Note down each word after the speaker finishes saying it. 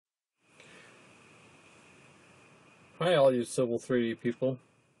Hi all you Civil 3D people.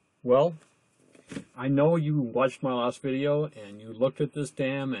 Well, I know you watched my last video and you looked at this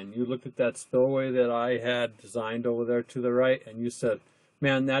dam and you looked at that spillway that I had designed over there to the right and you said,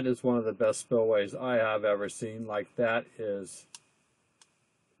 man, that is one of the best spillways I have ever seen. Like that's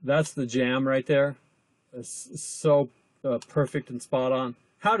the jam right there. It's so perfect and spot on.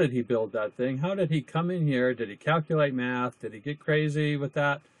 How did he build that thing? How did he come in here? Did he calculate math? Did he get crazy with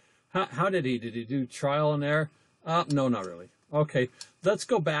that? How did he do trial and error? No, not really. Okay, let's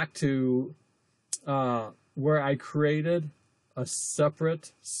go back to where I created a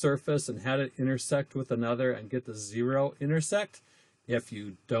separate surface and had it intersect with another and get the zero intersect. If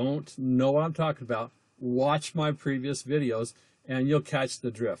you don't know what I'm talking about, watch my previous videos and you'll catch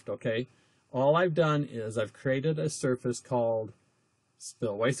the drift, okay? All I've done is I've created a surface called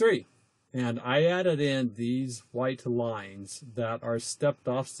Spillway 3. And I added in these white lines that are stepped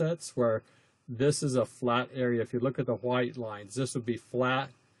offsets where this is a flat area. If you look at the white lines, this would be flat.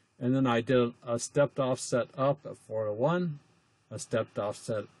 And then I did a stepped offset up at 4 to 1, a stepped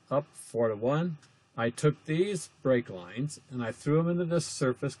offset up 4 to 1. I took these break lines and I threw them into this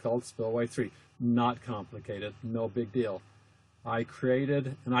surface called Spillway 3. Not complicated, no big deal. I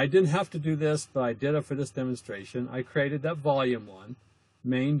created, and I didn't have to do this, but I did it for this demonstration. I created that volume 1,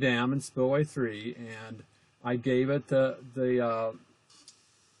 main dam and Spillway 3, and I gave it the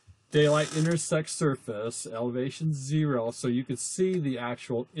daylight intersect surface, elevation 0, so you could see the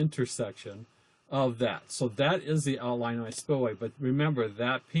actual intersection of that. So that is the outline of my spillway, but remember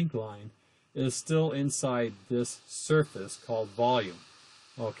that pink line is still inside this surface called volume.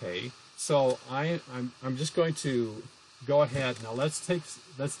 Okay, so I'm just going to go ahead now. Let's take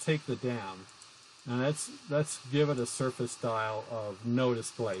the dam and let's give it a surface style of no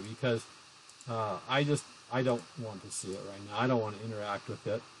display because I don't want to see it right now. I don't want to interact with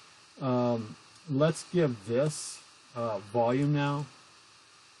it. Let's give this volume now.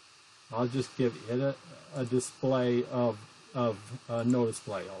 I'll just give it a display of no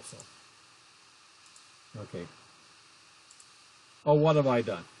display also. Okay. Oh, what have I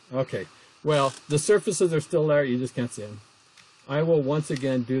done? Okay. Well, the surfaces are still there. You just can't see them. I will once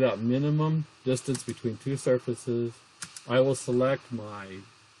again do that minimum distance between two surfaces. I will select my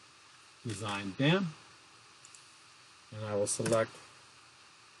design dam. And I will select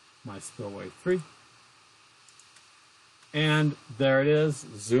my Spillway 3. And there it is.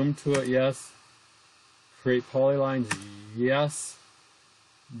 Zoom to it, yes. Create polylines, yes.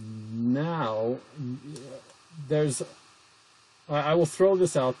 Now, I will throw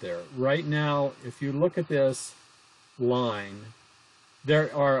this out there. Right now, if you look at this line,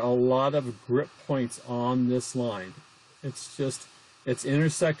 there are a lot of grip points on this line. It's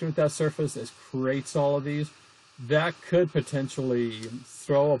intersected with that surface. It creates all of these. That could potentially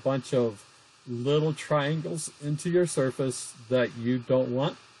throw a bunch of little triangles into your surface that you don't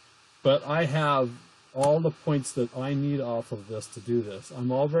want. But I have all the points that I need off of this to do this.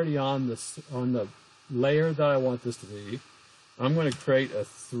 I'm already on the layer that I want this to be. I'm going to create a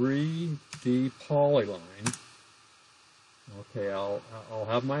 3D polyline. Okay, I'll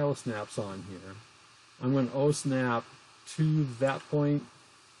have my O-snaps on here. I'm going to O-snap to that point.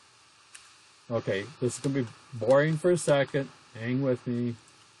 Okay, this is going to be boring for a second. Hang with me.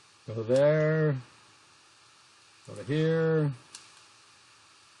 Go there. Go to here.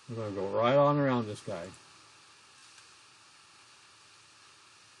 I'm going to go right on around this guy.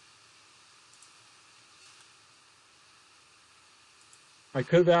 I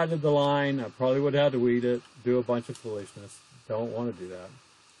could have added the line. I probably would have had to weed it, do a bunch of foolishness. Don't want to do that.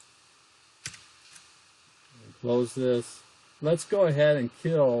 And close this. Let's go ahead and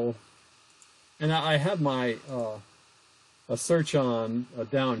kill. And I have my a search on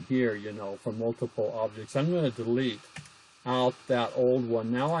down here, you know, for multiple objects. I'm going to delete out that old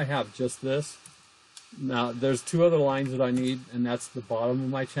one. Now I have just this. Now there's two other lines that I need, and that's the bottom of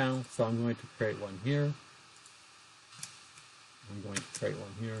my channel. So I'm going to create one here. I'm going to create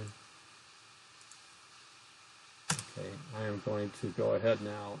one here. Okay, I am going to go ahead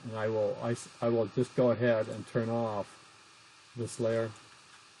now, and I will just go ahead and turn off this layer.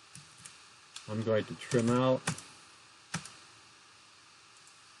 I'm going to trim out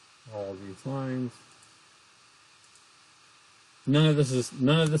all these lines. None of this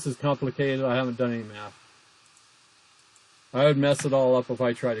is complicated. I haven't done any math. I would mess it all up if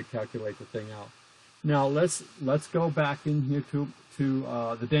I tried to calculate the thing out. Now let's go back in here to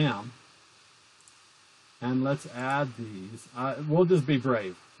the dam, and let's add these. We'll just be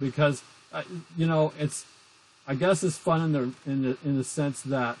brave because you know, I guess it's fun in the sense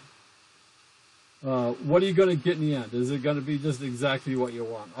that what are you going to get in the end? Is it going to be just exactly what you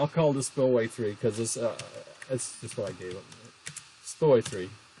want? I'll call this Spillway 3 because That's just what I gave it. Spillway 3.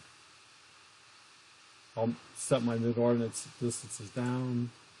 I'll set my new ordinance distances down.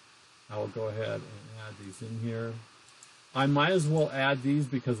 I will go ahead and add these in here. I might as well add these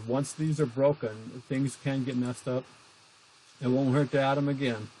because once these are broken, things can get messed up. It won't hurt to add them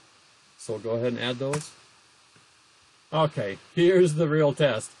again. So go ahead and add those. Okay, here's the real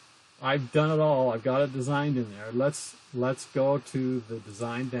test. I've done it all. I've got it designed in there. Let's go to the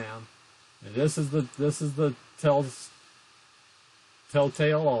design dam. And this is the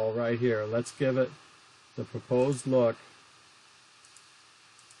telltale all right here. Let's give it the proposed look.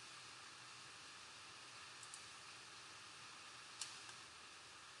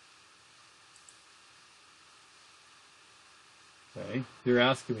 Okay, you're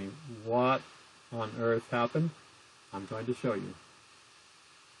asking me what on earth happened? I'm going to show you.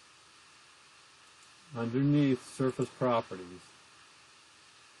 Underneath surface properties,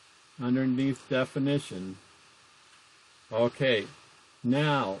 underneath definition. Okay,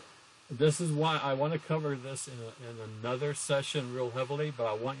 now this is why I want to cover this in another session real heavily, but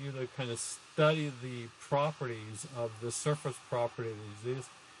I want you to kind of study the properties of the surface property of these.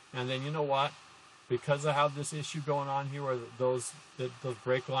 And then you know what? Because I have this issue going on here where those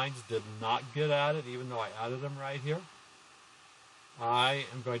brake lines did not get added, even though I added them right here, I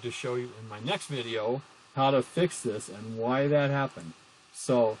am going to show you in my next video how to fix this and why that happened.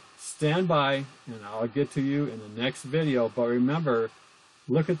 So stand by and I'll get to you in the next video. But remember,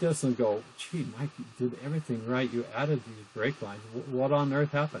 look at this and go, gee, Mike, you did everything right. You added these brake lines. What on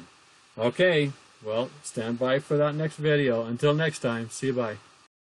earth happened? Okay, well, stand by for that next video. Until next time, see you, bye.